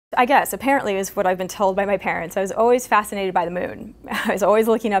I guess, apparently is what I've been told by my parents. I was always fascinated by the moon. I was always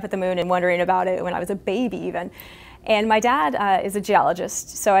looking up at the moon and wondering about it when I was a baby even. And my dad is a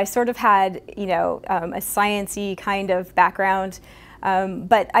geologist, so I sort of had, a science-y kind of background.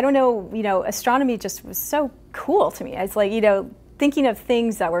 But I don't know, astronomy just was so cool to me. It's like, thinking of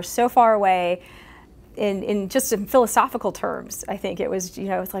things that were so far away in just in philosophical terms. I think it was,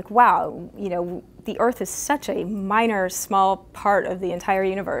 it's like, wow, the Earth is such a minor, small part of the entire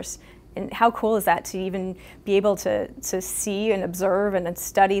universe. And how cool is that to even be able to see and observe and then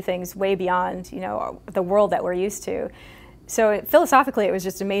study things way beyond, the world that we're used to. So philosophically, it was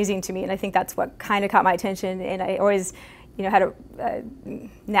just amazing to me, and I think that's what kind of caught my attention. And I always, had a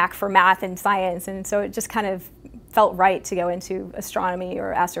knack for math and science, and so it just kind of felt right to go into astronomy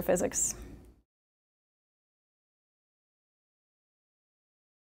or astrophysics.